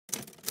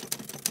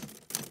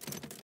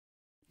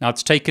Now,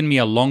 it's taken me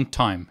a long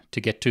time to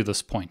get to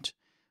this point.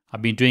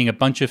 I've been doing a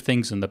bunch of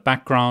things in the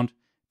background,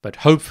 but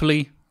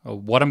hopefully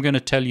what I'm going to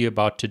tell you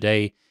about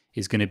today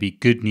is going to be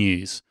good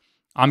news.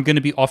 I'm going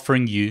to be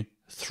offering you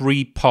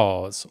 3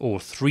 paths or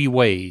 3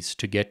 ways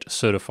to get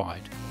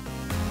certified.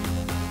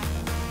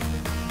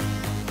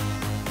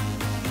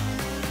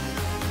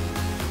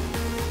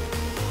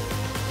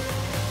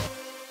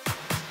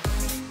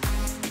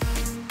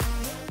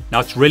 Now,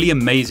 it's really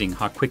amazing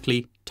how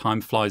quickly time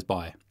flies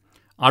by.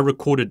 I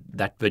recorded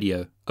that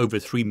video over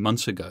 3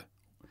 months ago.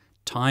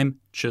 Time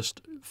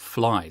just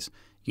flies.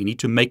 You need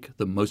to make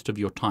the most of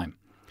your time.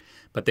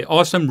 But there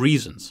are some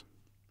reasons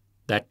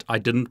that I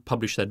didn't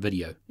publish that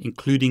video,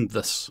 including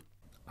this.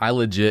 I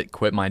legit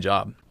quit my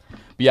job. But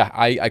yeah,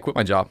 I quit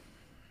my job.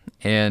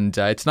 And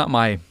it's not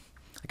like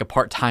a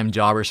part-time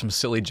job or some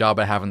silly job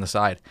I have on the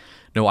side.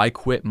 No, I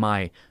quit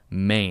my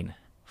main,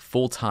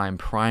 full-time,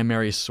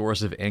 primary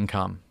source of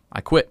income.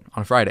 I quit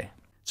on Friday.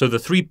 So the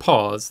 3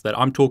 paths that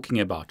I'm talking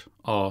about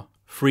are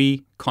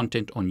free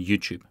content on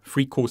YouTube,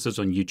 free courses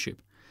on YouTube,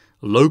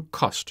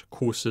 low-cost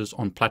courses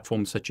on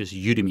platforms such as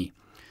Udemy,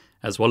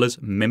 as well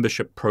as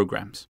membership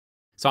programs.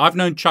 So I've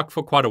known Chuck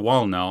for quite a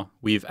while now.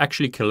 We've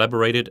actually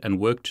collaborated and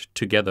worked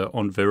together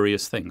on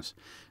various things,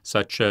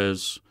 such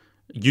as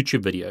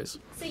YouTube videos.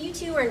 So you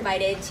two were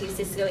invited to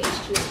Cisco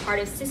HQ as part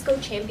of Cisco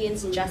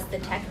Champions Just the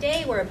Tech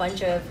Day, where a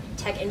bunch of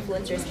tech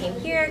influencers came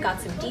here,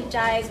 got some deep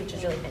dives, which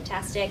was really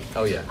fantastic.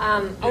 Oh yeah.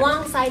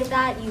 Alongside of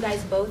that, you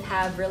guys both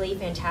have really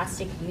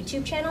fantastic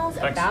YouTube channels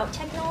about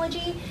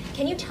technology.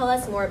 Can you tell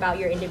us more about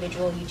your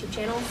individual YouTube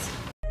channels?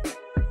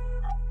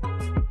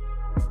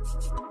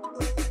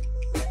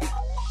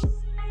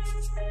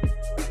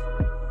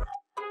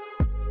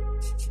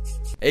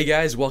 Hey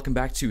guys, welcome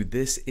back to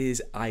This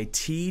Is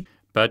IT.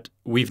 But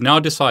we've now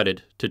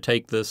decided to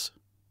take this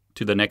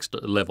to the next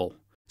level.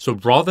 So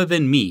rather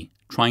than me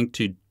trying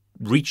to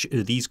reach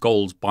these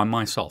goals by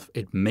myself,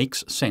 it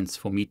makes sense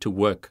for me to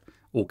work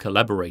or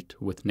collaborate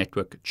with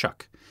Network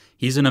Chuck.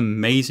 He's an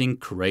amazing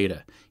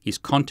creator. His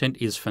content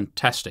is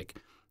fantastic.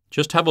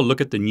 Just have a look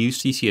at the new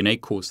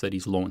CCNA course that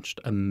he's launched.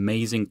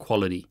 Amazing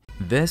quality.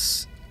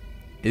 This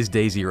is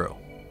day 0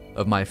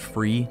 of my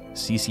free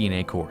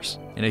CCNA course.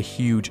 And a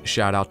huge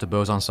shout out to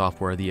Boson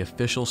Software, the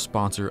official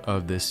sponsor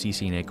of this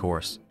CCNA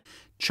course.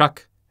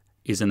 Chuck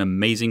is an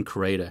amazing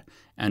creator,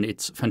 and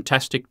it's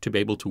fantastic to be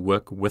able to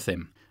work with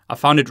him. I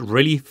found it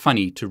really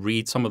funny to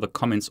read some of the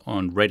comments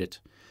on Reddit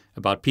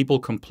about people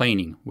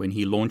complaining when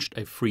he launched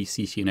a free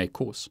CCNA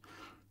course.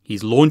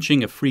 He's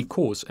launching a free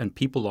course and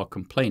people are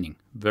complaining.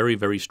 Very,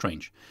 very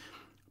strange.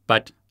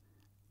 But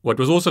what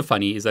was also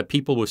funny is that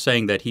people were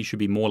saying that he should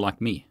be more like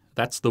me.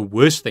 That's the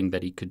worst thing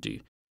that he could do.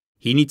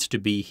 He needs to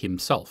be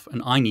himself,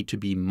 and I need to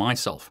be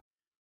myself.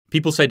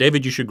 People say,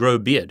 David, you should grow a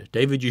beard.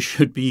 David, you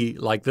should be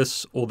like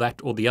this or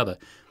that or the other.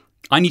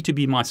 I need to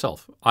be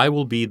myself. I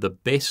will be the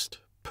best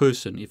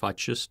person if I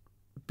just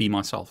be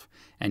myself,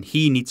 and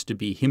he needs to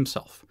be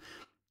himself.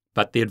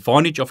 But the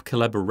advantage of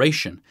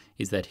collaboration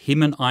is that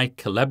him and I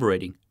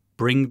collaborating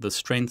bring the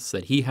strengths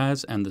that he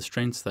has and the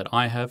strengths that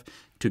I have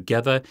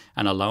together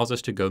and allows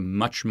us to go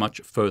much,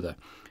 much further.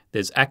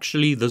 There's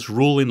actually this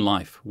rule in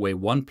life where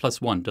 1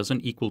 + 1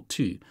 doesn't equal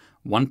 2.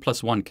 1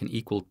 + 1 can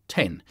equal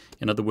 10.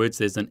 In other words,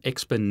 there's an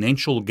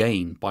exponential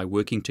gain by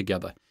working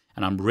together.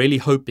 And I'm really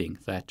hoping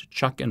that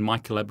Chuck and my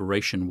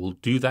collaboration will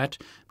do that,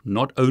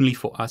 not only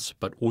for us,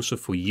 but also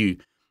for you.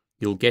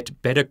 You'll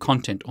get better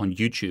content on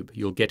YouTube.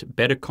 You'll get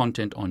better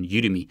content on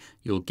Udemy.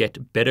 You'll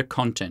get better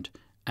content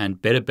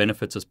and better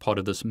benefits as part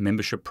of this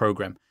membership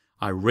program.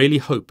 I really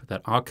hope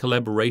that our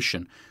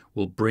collaboration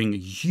will bring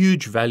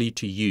huge value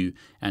to you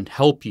and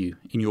help you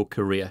in your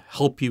career,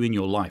 help you in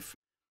your life.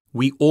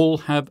 We all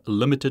have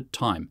limited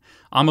time.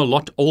 I'm a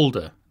lot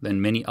older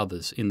than many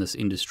others in this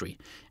industry.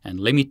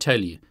 And let me tell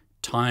you,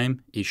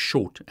 time is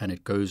short and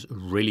it goes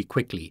really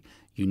quickly.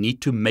 You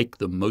need to make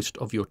the most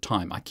of your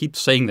time. I keep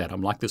saying that.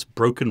 I'm like this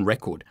broken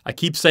record. I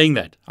keep saying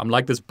that. I'm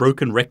like this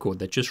broken record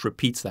that just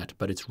repeats that,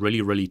 but it's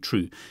really, really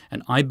true.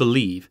 And I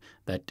believe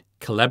that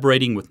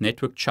collaborating with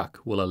Network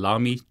Chuck will allow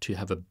me to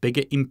have a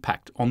bigger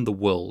impact on the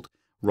world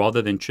rather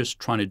than just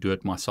trying to do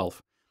it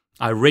myself.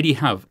 I already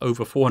have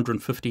over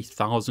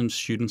 450,000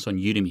 students on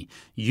Udemy.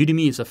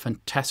 Udemy is a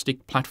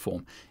fantastic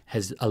platform,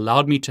 has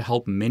allowed me to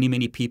help many,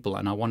 many people.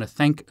 And I want to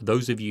thank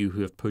those of you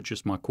who have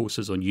purchased my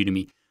courses on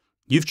Udemy.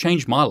 You've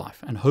changed my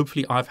life, and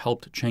hopefully I've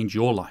helped change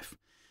your life.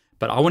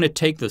 But I want to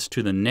take this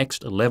to the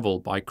next level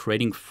by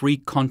creating free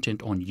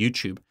content on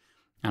YouTube.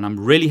 And I'm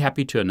really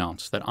happy to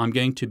announce that I'm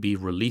going to be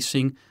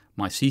releasing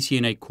my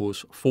CCNA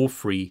course for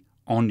free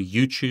on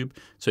YouTube.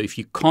 So if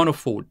you can't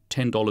afford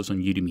 $10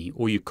 on Udemy,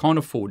 or you can't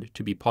afford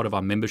to be part of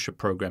our membership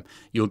program,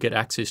 you'll get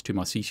access to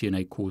my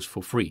CCNA course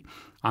for free.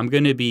 I'm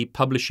going to be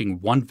publishing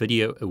 1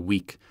 video a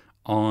week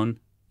on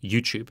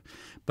YouTube.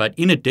 But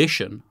in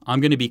addition, I'm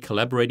going to be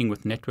collaborating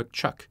with Network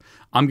Chuck.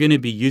 I'm going to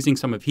be using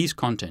some of his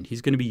content.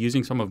 He's going to be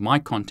using some of my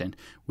content.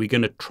 We're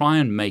going to try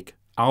and make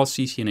our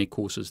CCNA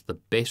courses the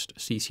best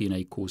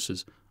CCNA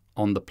courses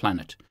on the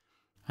planet.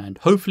 And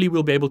hopefully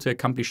we'll be able to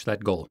accomplish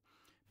that goal.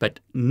 But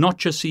not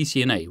just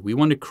CCNA. We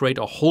want to create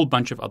a whole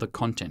bunch of other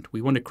content.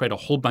 We want to create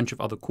a whole bunch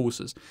of other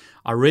courses.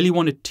 I really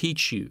want to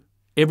teach you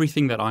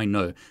everything that I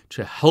know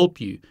to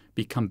help you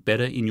become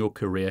better in your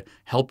career,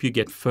 help you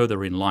get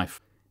further in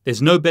life.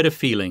 There's no better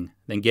feeling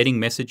than getting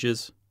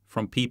messages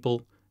from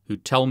people who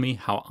tell me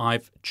how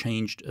I've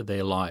changed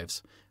their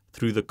lives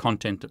through the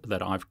content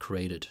that I've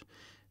created.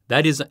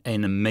 That is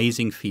an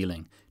amazing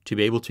feeling, to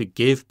be able to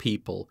give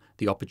people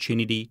the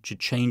opportunity to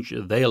change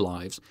their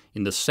lives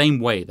in the same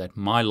way that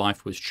my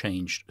life was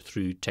changed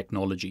through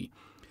technology.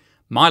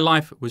 My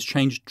life was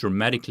changed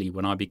dramatically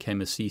when I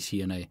became a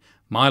CCNA.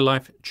 My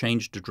life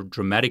changed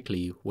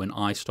dramatically when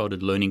I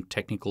started learning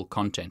technical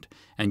content.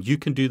 And you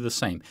can do the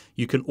same.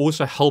 You can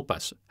also help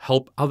us,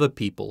 help other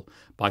people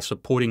by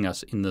supporting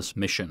us in this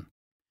mission.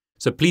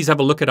 So please have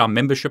a look at our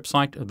membership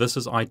site,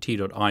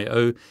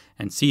 thisisIT.io,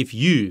 and see if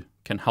you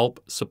can help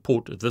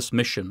support this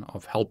mission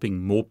of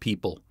helping more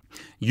people.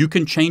 You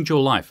can change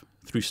your life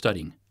through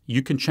studying.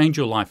 You can change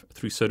your life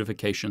through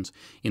certifications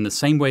in the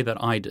same way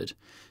that I did.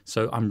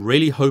 So I'm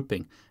really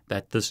hoping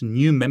that this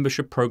new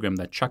membership program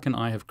that Chuck and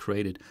I have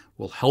created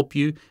will help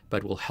you,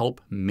 but will help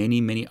many,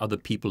 many other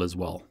people as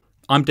well.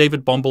 I'm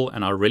David Bombal,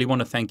 and I really want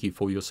to thank you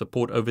for your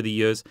support over the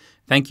years.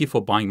 Thank you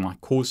for buying my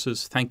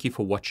courses. Thank you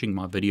for watching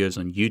my videos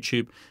on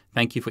YouTube.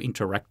 Thank you for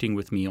interacting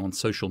with me on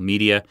social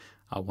media.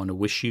 I want to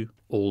wish you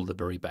all the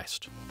very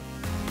best.